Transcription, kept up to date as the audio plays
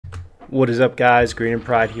What is up, guys? Green and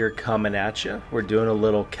Pride here coming at you. We're doing a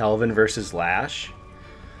little Kelvin versus Lash.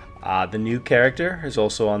 The new character is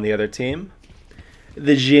also on the other team.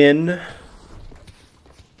 The Jin.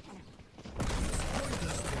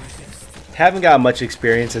 Haven't got much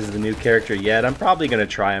experience as the new character yet. I'm probably going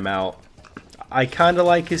to try him out. I kind of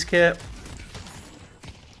like his kit.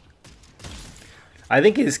 I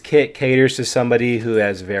think his kit caters to somebody who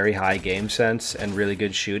has very high game sense and really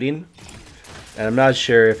good shooting. And I'm not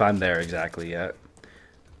sure if I'm there exactly yet.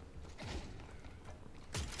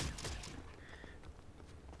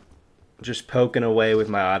 Just poking away with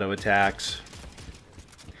my auto attacks.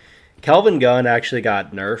 Kelvin gun actually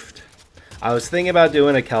got nerfed. I was thinking about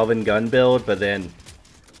doing a Kelvin gun build, but then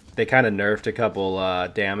they kind of nerfed a couple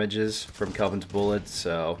damages from Kelvin's bullets,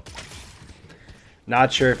 so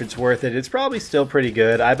not sure if it's worth it. It's probably still pretty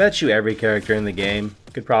good. I bet you every character in the game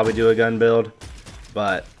could probably do a gun build,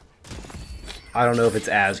 but I don't know if it's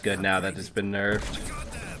as good now that it's been nerfed.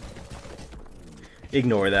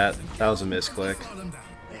 Ignore that. That was a misclick.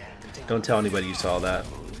 Don't tell anybody you saw that.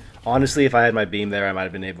 Honestly, if I had my beam there, I might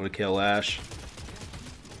have been able to kill Ash.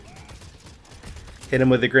 Hit him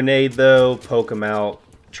with a grenade, though. Poke him out.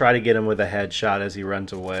 Try to get him with a headshot as he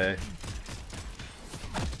runs away.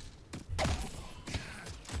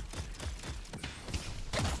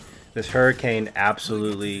 This hurricane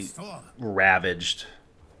absolutely ravaged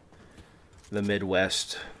the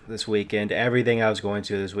Midwest this weekend. Everything I was going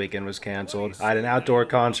to this weekend was canceled. I had an outdoor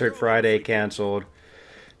concert Friday, canceled.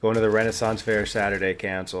 Going to the Renaissance Fair Saturday,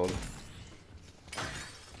 canceled.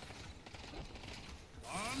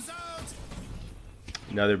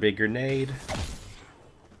 Another big grenade.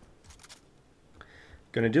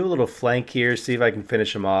 Gonna do a little flank here, see if I can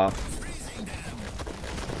finish him off.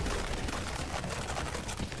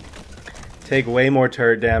 Take way more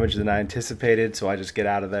turret damage than I anticipated, so I just get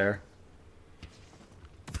out of there.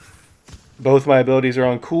 Both my abilities are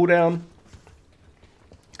on cooldown.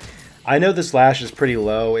 I know this Lash is pretty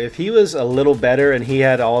low. If he was a little better and he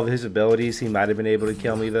had all of his abilities, he might have been able to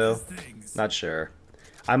kill me, though. Not sure.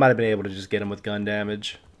 I might have been able to just get him with gun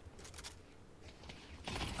damage.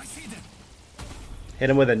 Hit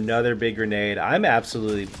him with another big grenade. I'm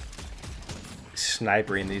absolutely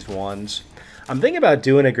snipering these ones. I'm thinking about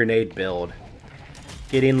doing a grenade build.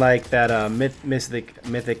 Getting like that mythic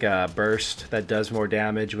burst that does more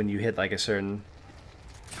damage when you hit like a certain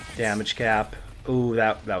damage cap. Ooh,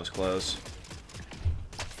 that was close.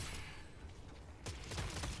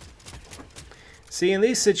 See, in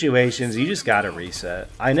these situations, you just gotta reset.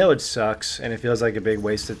 I know it sucks, and it feels like a big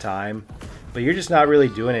waste of time, but you're just not really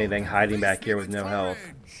doing anything hiding back here with no health.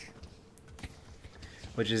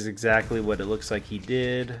 Which is exactly what it looks like he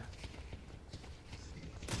did.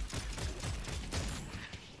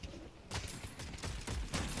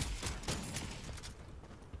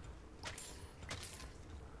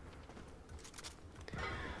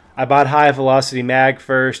 I bought high velocity mag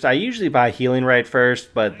first. I usually buy healing right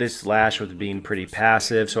first, but this Lash was being pretty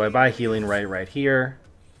passive, so I buy healing right here.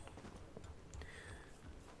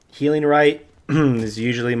 Healing right is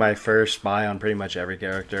usually my first buy on pretty much every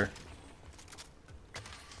character.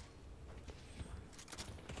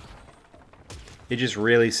 It just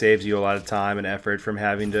really saves you a lot of time and effort from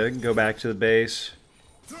having to go back to the base.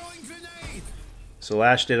 So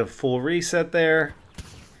Lash did a full reset there.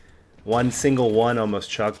 One single one almost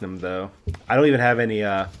chucked him, though. I don't even have any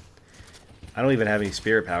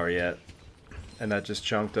spirit power yet, and that just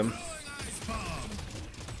chunked him.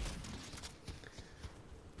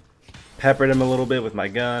 Peppered him a little bit with my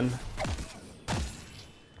gun.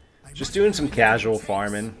 Just doing some casual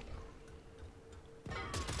farming.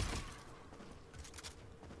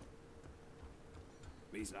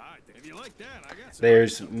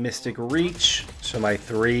 There's Mystic Reach, so my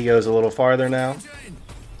 3 goes a little farther now.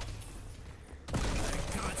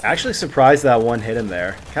 Actually surprised that one hit him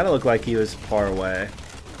there. Kind of looked like he was far away.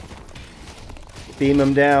 Beam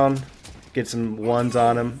him down. Get some ones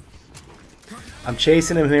on him. I'm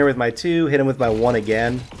chasing him here with my 2. Hit him with my 1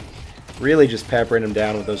 again. Really just peppering him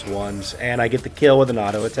down with those ones. And I get the kill with an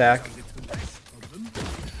auto attack.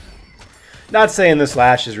 Not saying this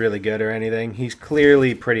Lash is really good or anything. He's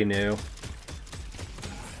clearly pretty new.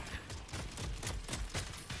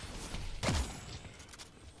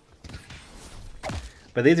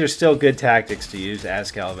 But these are still good tactics to use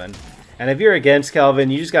as Kelvin. And if you're against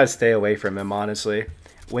Kelvin, you just gotta stay away from him, honestly.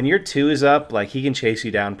 When your 2 is up, like, he can chase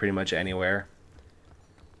you down pretty much anywhere.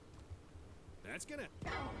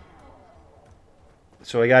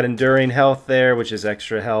 So I got Enduring Health there, which is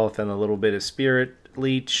extra health and a little bit of Spirit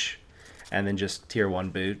Leech. And then just tier 1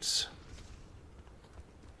 boots.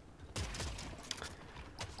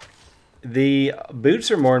 The boots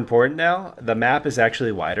are more important now. The map is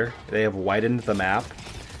actually wider. They have widened the map,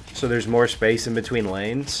 so there's more space in between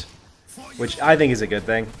lanes, which I think is a good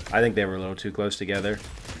thing. I think they were a little too close together.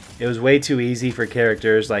 It was way too easy for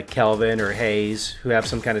characters like Kelvin or Hayes, who have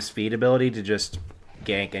some kind of speed ability, to just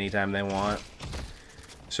gank anytime they want.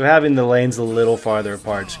 So having the lanes a little farther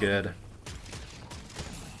apart is good.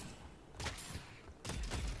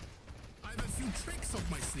 I have a few tricks up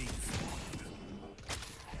my sleeve.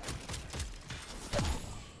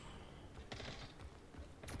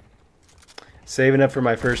 Saving up for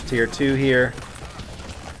my first tier 2 here.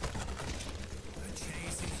 The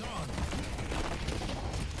chase is on.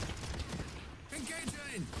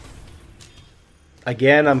 Engaging.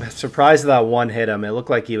 Again, I'm surprised that one hit him. It looked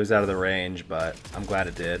like he was out of the range, but I'm glad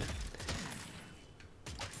it did.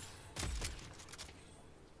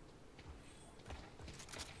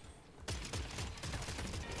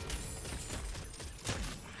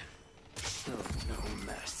 Show no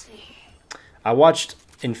mercy. I watched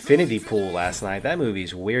Infinity Pool last night. That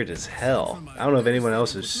movie's weird as hell. I don't know if anyone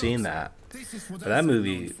else has seen that. But that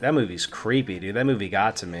movie's creepy, dude. That movie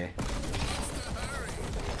got to me.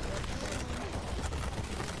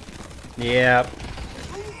 Yeah.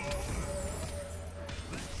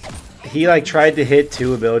 He like tried to hit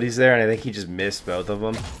 2 abilities there, and I think he just missed both of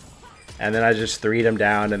them. And then I just 3'd him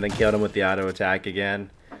down and then killed him with the auto attack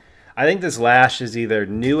again. I think this Lash is either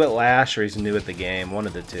new at Lash or he's new at the game. One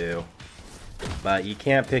of the two. But you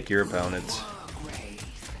can't pick your opponents.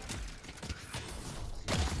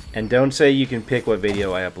 And don't say you can pick what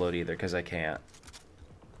video I upload either, because I can't.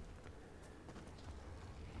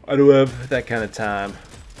 I don't have that kind of time.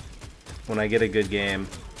 When I get a good game,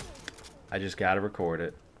 I just gotta record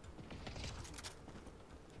it.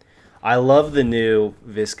 I love the new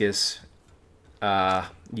Viscous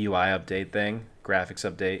UI update thing, graphics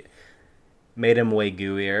update. Made him way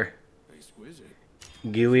gooier. Exquisite.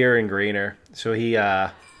 Gooier and greener. So he,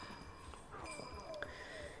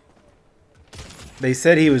 they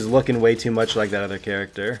said he was looking way too much like that other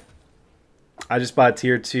character. I just bought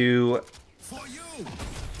tier 2 For you.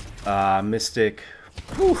 Mystic,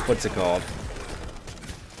 whew, what's it called?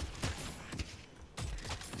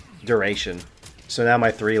 Duration. So now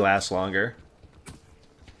my 3 lasts longer.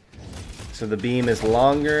 So the beam is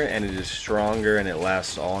longer and it is stronger and it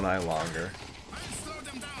lasts all night longer. I'll slow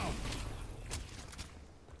them down.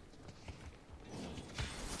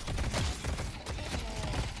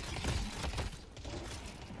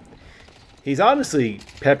 He's honestly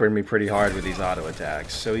peppered me pretty hard with these auto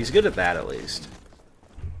attacks, so he's good at that at least.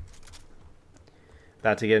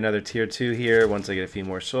 About to get another tier 2 here once I get a few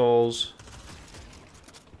more souls.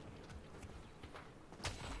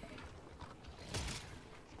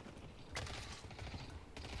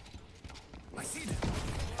 I see them.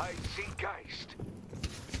 I see Geist.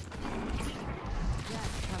 That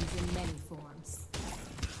comes in many forms.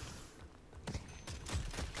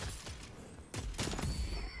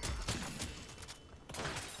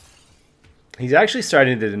 He's actually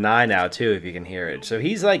starting to deny now too, if you can hear it. So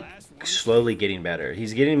he's like slowly getting better.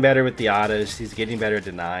 He's getting better with the autos. He's getting better at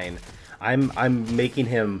denying. I'm making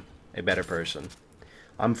him a better person.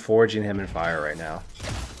 I'm forging him in fire right now.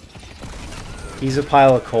 He's a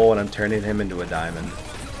pile of coal and I'm turning him into a diamond.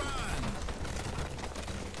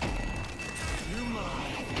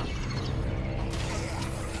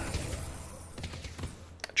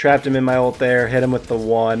 Trapped him in my ult there, hit him with the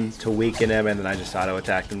 1 to weaken him, and then I just auto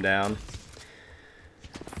attacked him down.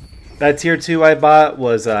 That tier 2 I bought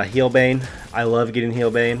was Healbane. I love getting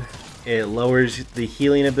Healbane. It lowers the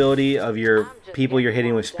healing ability of your people you're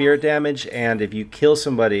hitting with spirit damage, and if you kill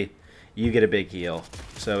somebody, you get a big heal.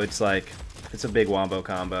 So it's like, it's a big wombo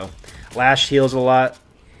combo. Lash heals a lot.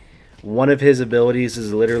 One of his abilities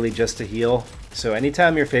is literally just to heal. So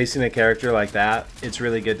anytime you're facing a character like that, it's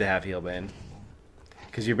really good to have Healbane.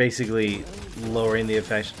 Because you're basically lowering the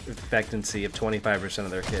effectiveness of 25% of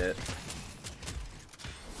their kit.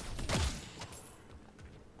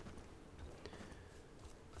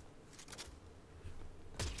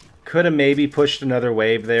 Could have maybe pushed another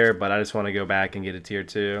wave there, but I just want to go back and get a tier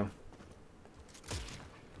 2.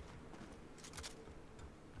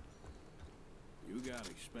 You got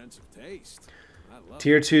expensive taste. I love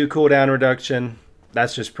Tier 2 cooldown reduction.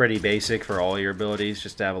 That's just pretty basic for all your abilities,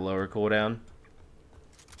 just to have a lower cooldown.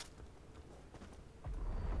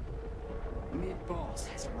 Mid-boss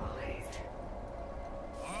has arrived.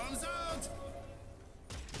 Arms out.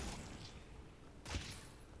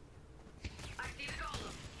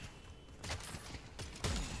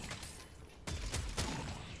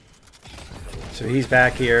 So he's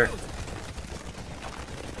back here.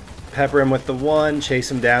 Pepper him with the 1, chase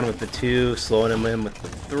him down with the 2, slowing him in with the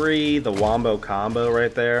 3, the wombo combo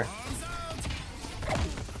right there.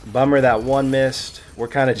 Bummer that 1 missed. We're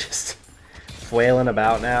kind of just flailing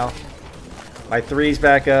about now. My 3's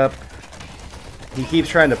back up. He keeps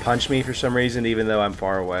trying to punch me for some reason, even though I'm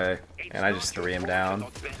far away. And I just 3 him down.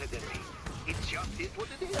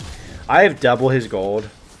 I have double his gold.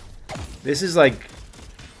 This is like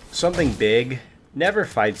something big. Never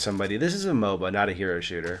fight somebody. This is a MOBA, not a hero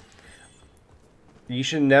shooter. You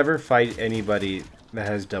should never fight anybody that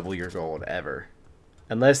has double your gold, ever.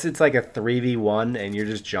 Unless it's like a 3v1 and you're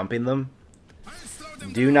just jumping them.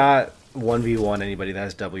 Do not 1v1 anybody that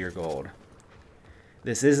has double your gold.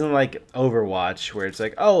 This isn't like Overwatch where it's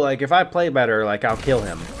like, oh, like if I play better, like I'll kill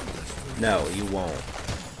him. No, you won't.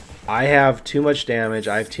 I have too much damage,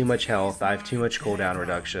 I have too much health, I have too much cooldown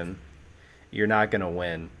reduction. You're not going to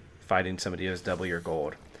win fighting somebody who has double your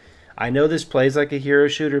gold. I know this plays like a hero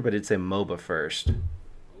shooter, but it's a MOBA first.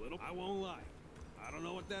 I won't lie. I don't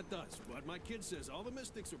know what that does, but my kid says all the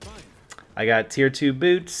mystics are buying. I got tier 2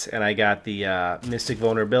 boots, and I got the mystic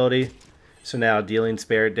vulnerability. So now dealing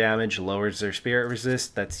spirit damage lowers their spirit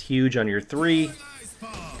resist. That's huge on your 3.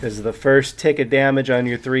 Because the first tick of damage on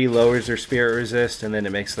your 3 lowers their spirit resist, and then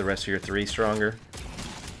it makes the rest of your 3 stronger.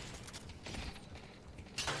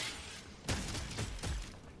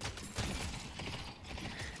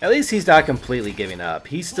 At least he's not completely giving up.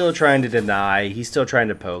 He's still trying to deny. He's still trying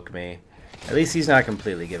to poke me. At least he's not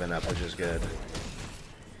completely giving up, which is good.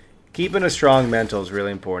 Keeping a strong mental is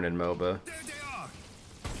really important in MOBA.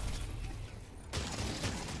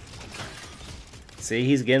 See,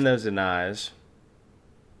 he's getting those denies.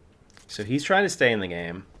 So he's trying to stay in the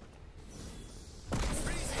game.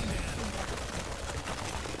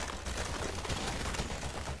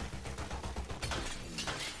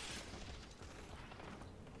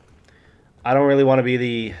 I don't really want to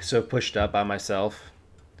be so pushed up by myself.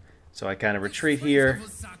 So I kind of retreat here.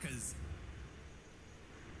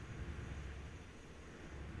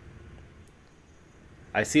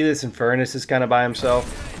 I see this Infernus is kind of by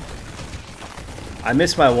himself. I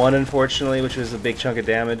missed my 1, unfortunately, which was a big chunk of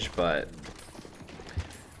damage, but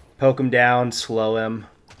poke him down, slow him,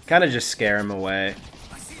 kind of just scare him away.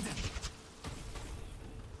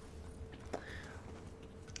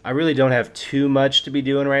 I really don't have too much to be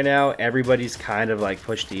doing right now. Everybody's kind of like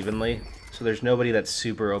pushed evenly, so there's nobody that's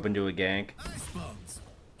super open to a gank.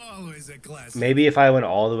 Maybe if I went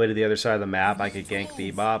all the way to the other side of the map, I could gank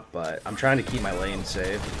Bebop, but I'm trying to keep my lane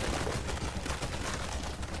safe.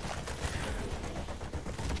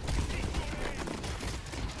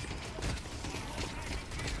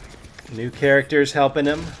 New characters helping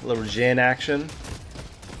him. A little Jin action.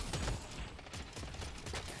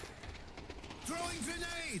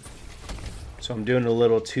 So I'm doing a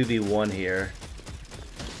little 2v1 here.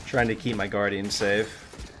 Trying to keep my Guardian safe.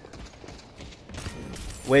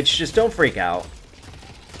 Which, just don't freak out.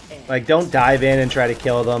 Like, don't dive in and try to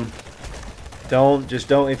kill them. Don't.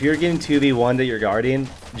 If you're getting 2v1 to your Guardian,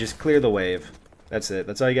 just clear the wave. That's it.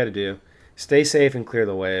 That's all you gotta do. Stay safe and clear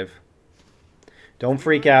the wave. Don't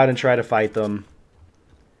freak out and try to fight them.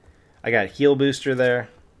 I got heal booster there.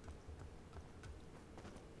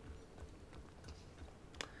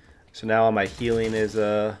 So now all my healing is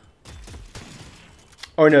oh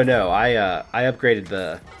no, I upgraded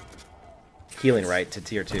the healing right to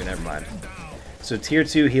tier 2, never mind. So tier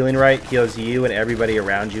 2 healing right heals you and everybody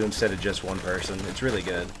around you instead of just one person. It's really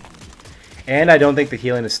good. And I don't think the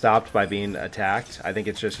healing is stopped by being attacked. I think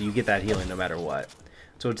it's just you get that healing no matter what.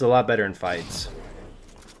 So it's a lot better in fights.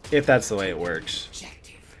 If that's the way it works.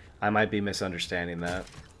 I might be misunderstanding that.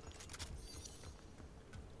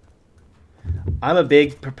 I'm a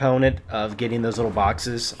big proponent of getting those little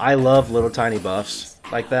boxes. I love little tiny buffs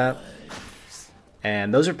like that.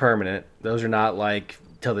 And those are permanent. Those are not like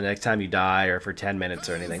till the next time you die or for 10 minutes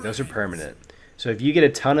or anything. Those are permanent. So if you get a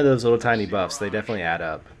ton of those little tiny buffs, they definitely add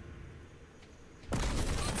up.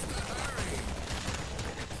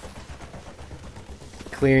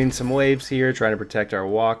 Clearing some waves here, trying to protect our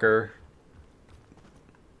walker.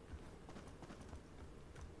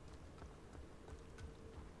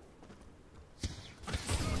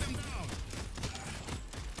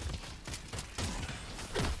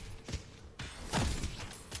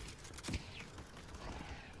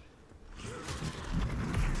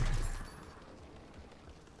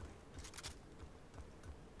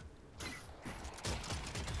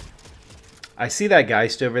 I see that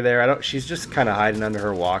Geist over there. She's just kind of hiding under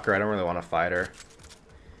her walker. I don't really want to fight her.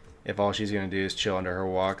 If all she's going to do is chill under her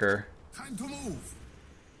walker. Time to move.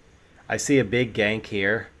 I see a big gank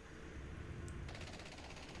here.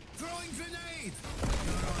 Throwing grenade.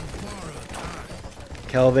 You're on borrowed time.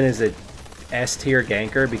 Kelvin is a S tier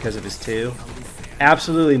ganker because of his 2.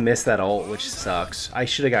 Absolutely missed that ult, which sucks. I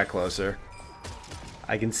should have got closer.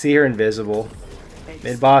 I can see her invisible.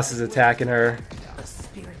 Mid boss is attacking her.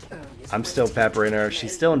 I'm still peppering her.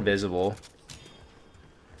 She's still invisible.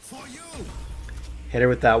 Hit her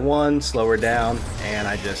with that 1, slow her down, and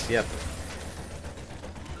I just, yep.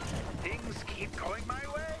 Things keep going my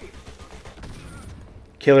way.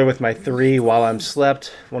 Kill her with my 3 while I'm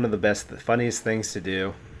slept. One of the best, funniest things to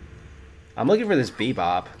do. I'm looking for this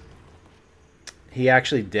Bebop. He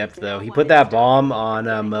actually dipped, though. He put that bomb on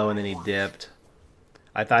Mo, and then he dipped.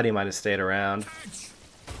 I thought he might have stayed around.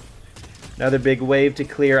 Another big wave to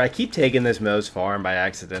clear. I keep taking this Mo's farm by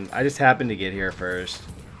accident. I just happened to get here first.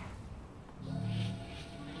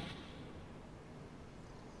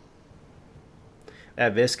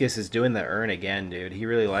 That Viscous is doing the urn again, dude. He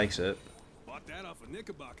really likes it. Bought that off a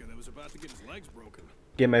Knickerbocker that was about to get his legs broken.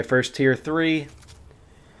 Get my first tier 3.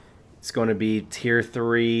 It's going to be tier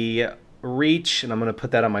 3 reach, and I'm going to put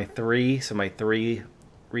that on my 3, so my 3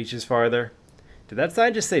 reaches farther. Did that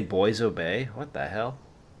sign just say boys obey? What the hell?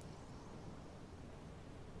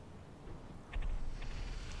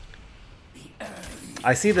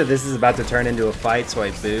 I see that this is about to turn into a fight, so I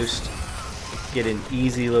boost. Get an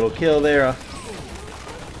easy little kill there.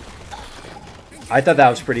 I thought that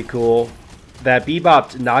was pretty cool. That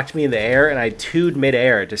Bebop knocked me in the air, and I 2'd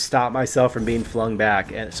mid-air to stop myself from being flung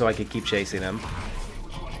back, and so I could keep chasing him.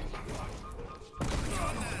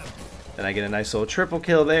 Then I get a nice little triple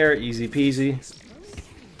kill there, easy peasy.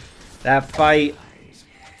 That fight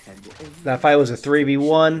was a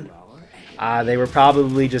 3v1. They were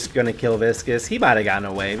probably just going to kill Viscous. He might have gotten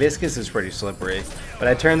away. Viscous is pretty slippery. But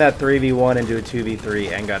I turned that 3v1 into a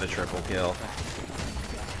 2v3 and got a triple kill.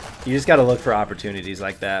 You just got to look for opportunities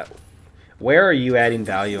like that. Where are you adding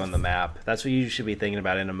value on the map? That's what you should be thinking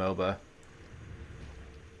about in a MOBA.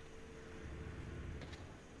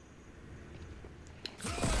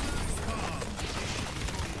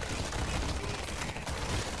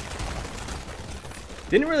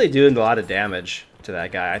 Didn't really do a lot of damage to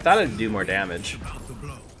that guy. I thought I'd do more damage.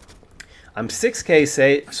 I'm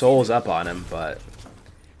 6k souls up on him, but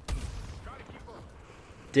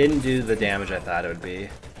didn't do the damage I thought it would be.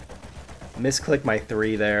 Misclicked my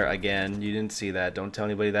 3 there again. You didn't see that. Don't tell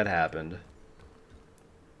anybody that happened.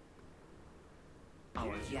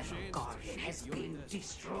 Our yellow guardian has been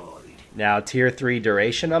destroyed. Now tier 3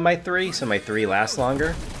 duration on my 3, so my 3 lasts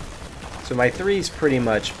longer. So my 3 is pretty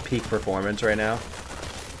much peak performance right now.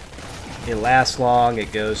 It lasts long,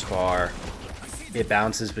 it goes far, it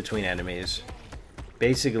bounces between enemies.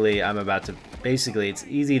 Basically, it's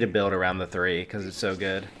easy to build around the 3 because it's so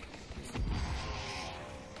good.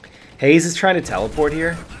 Hayes is trying to teleport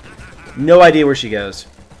here. No idea where she goes.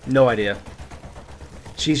 No idea.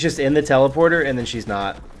 She's just in the teleporter and then she's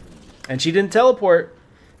not. And she didn't teleport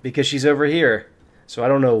because she's over here. So I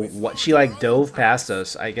don't know what, she like dove past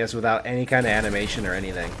us, I guess, without any kind of animation or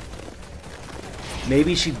anything.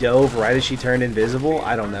 Maybe she dove right as she turned invisible.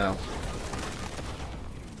 I don't know.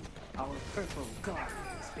 Our purple guardian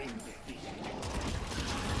has been defeated.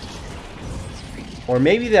 Or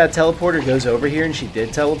maybe that teleporter goes over here and she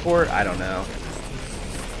did teleport. I don't know.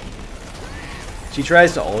 She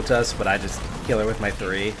tries to ult us, but I just kill her with my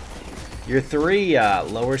 3. Your 3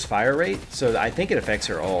 lowers fire rate, so I think it affects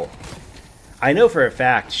her ult. I know for a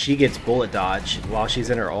fact she gets bullet dodge while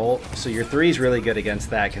she's in her ult, so your 3 is really good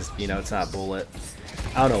against that because, you know, it's not bullet.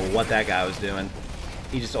 I don't know what that guy was doing.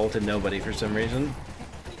 He just ulted nobody for some reason.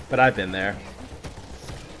 But I've been there.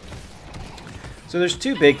 So there's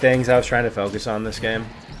 2 big things I was trying to focus on this game.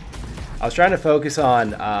 I was trying to focus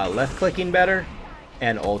on left-clicking better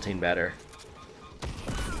and ulting better.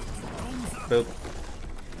 Boop.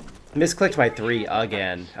 Misclicked my 3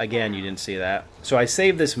 again. Again, you didn't see that. So I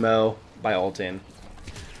saved this Mo by ulting.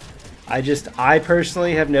 I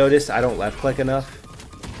personally have noticed I don't left click enough.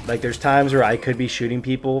 Like there's times where I could be shooting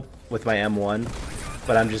people with my M1,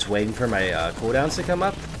 but I'm just waiting for my cooldowns to come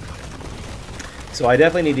up. So I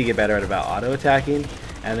definitely need to get better at about auto attacking.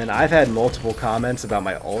 And then I've had multiple comments about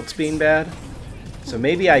my ults being bad. So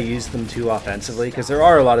maybe I use them too offensively because there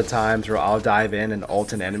are a lot of times where I'll dive in and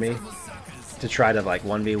ult an enemy to try to like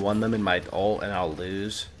 1v1 them in my ult and I'll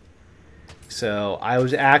lose. So I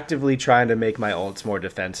was actively trying to make my ults more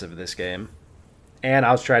defensive this game. And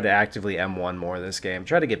I was trying to actively M1 more this game.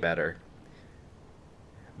 Try to get better.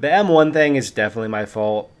 The M1 thing is definitely my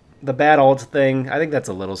fault. The bad ult thing, I think that's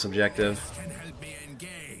a little subjective.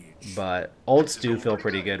 But ults do feel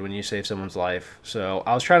pretty good when you save someone's life. So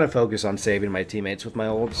I was trying to focus on saving my teammates with my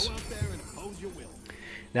ults.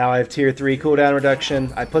 Now I have tier 3 cooldown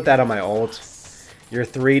reduction. I put that on my ult. Your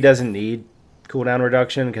 3 doesn't need cooldown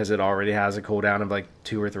reduction because it already has a cooldown of like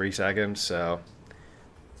 2 or 3 seconds, so...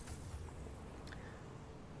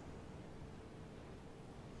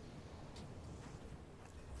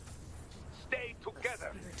 Stay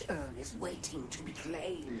together. Urn is waiting to be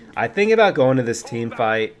claimed. I think about going to this team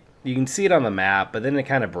fight. You can see it on the map, but then it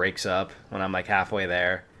kind of breaks up when I'm like halfway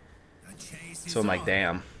there. So I'm like,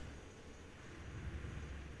 damn.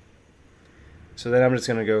 So then I'm just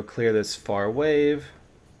going to go clear this far wave.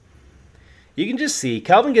 You can just see,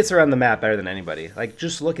 Kelvin gets around the map better than anybody. Like,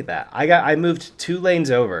 just look at that. I moved 2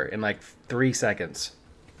 lanes over in like 3 seconds.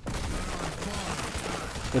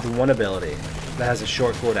 With one ability that has a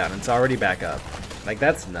short cooldown. And it's already back up. Like,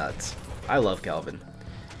 that's nuts. I love Kelvin.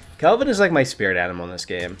 Kelvin is like my spirit animal in this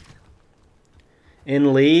game.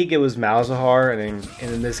 In League, it was Malzahar, and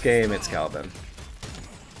in this game, it's Kelvin.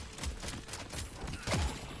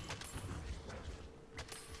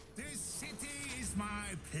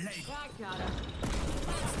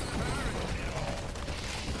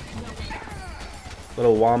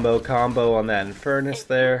 Little wombo combo on that Infernus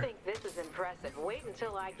there. If you think this is impressive, wait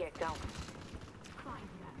until I get going.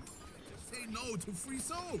 Say no to free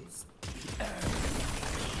souls.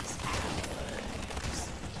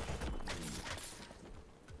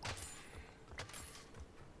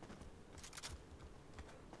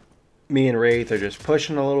 Me and Wraith are just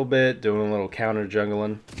pushing a little bit, doing a little counter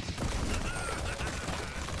jungling.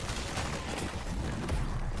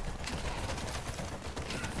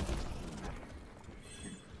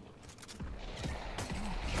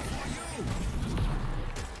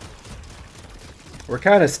 We're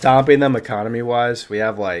kind of stomping them economy-wise. We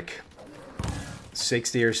have like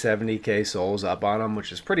 60 or 70k souls up on them,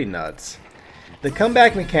 which is pretty nuts. The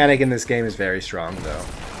comeback mechanic in this game is very strong, though.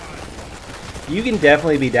 You can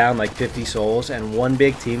definitely be down like 50 souls, and one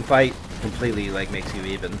big team fight completely like makes you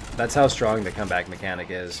even. That's how strong the comeback mechanic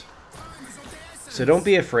is. So don't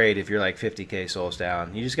be afraid if you're like 50k souls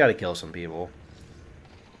down. You just got to kill some people.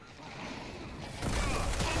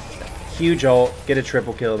 Huge ult, get a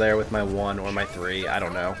triple kill there with my 1 or my 3, I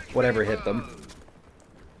don't know. Whatever hit them.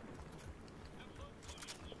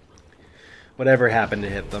 Whatever happened to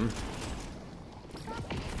hit them.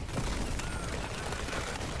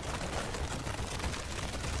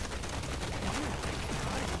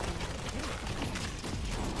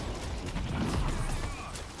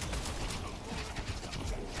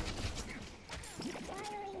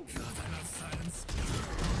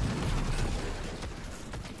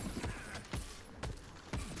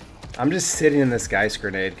 I'm just sitting in this Geist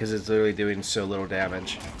Grenade because it's literally doing so little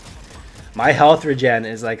damage. My health regen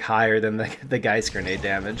is like higher than the Geist Grenade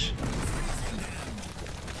damage.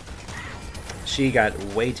 She got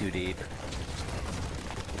way too deep.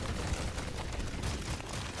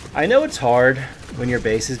 I know it's hard when your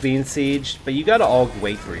base is being sieged, but you gotta all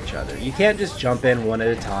wait for each other. You can't just jump in one at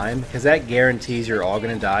a time because that guarantees you're all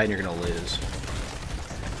gonna die and you're gonna lose.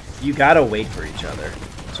 You gotta wait for each other.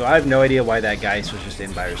 So I have no idea why that Geist was just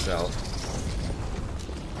in by herself.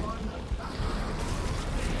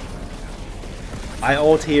 I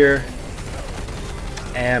ult here,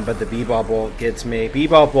 but the Bebop ult gets me.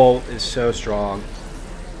 Bebop ult is so strong.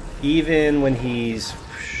 Even when he's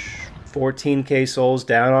 14k souls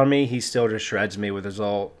down on me, he still just shreds me with his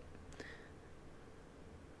ult.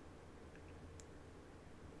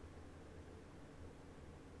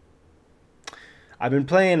 I've been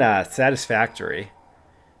playing Satisfactory.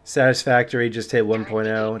 Satisfactory just hit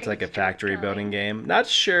 1.0. It's like a factory building game. Not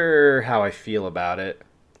sure how I feel about it.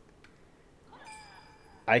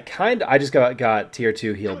 I just got tier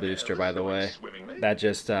 2 heal booster, by the way. That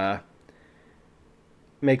just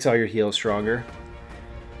makes all your heals stronger.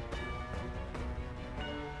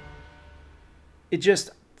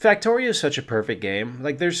 Factorio is such a perfect game.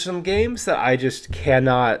 Like, there's some games that I just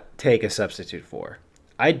cannot take a substitute for.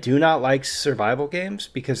 I do not like survival games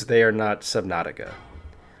because they are not Subnautica.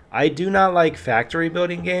 I do not like factory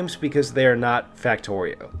building games because they are not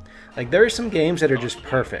Factorio. Like, there are some games that are just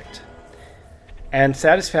perfect. And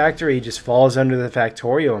Satisfactory just falls under the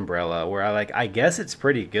Factorio umbrella, where I guess it's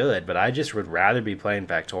pretty good, but I just would rather be playing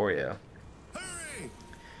Factorio.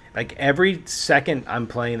 Like, every second I'm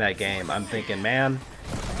playing that game, I'm thinking, man,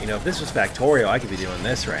 you know, if this was Factorio, I could be doing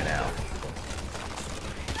this right now.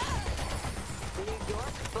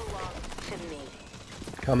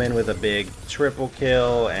 Come in with a big triple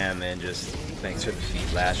kill, and then just thanks for the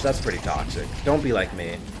feet lash. That's pretty toxic. Don't be like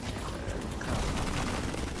me.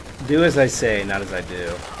 Do as I say, not as I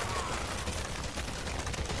do.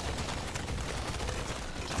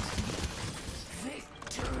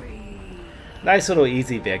 Victory. Nice little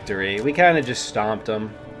easy victory. We kind of just stomped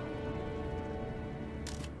them.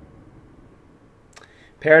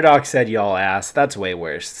 Paradox said y'all ass. That's way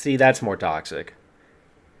worse. See, that's more toxic.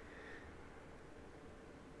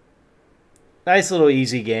 Nice little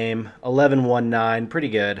easy game. 11-1-9. Pretty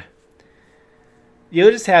good.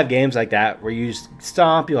 You'll just have games like that where you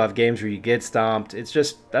stomp. You'll have games where you get stomped. It's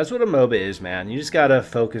just, that's what a MOBA is, man. You just got to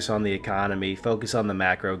focus on the economy. Focus on the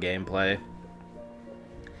macro gameplay.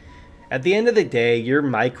 At the end of the day, your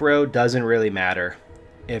micro doesn't really matter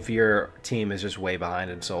if your team is just way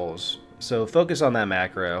behind in souls. So focus on that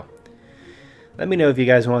macro. Let me know if you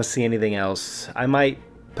guys want to see anything else. I might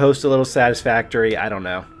post a little satisfactory. I don't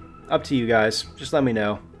know. Up to you guys. Just let me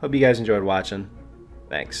know. Hope you guys enjoyed watching.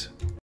 Thanks.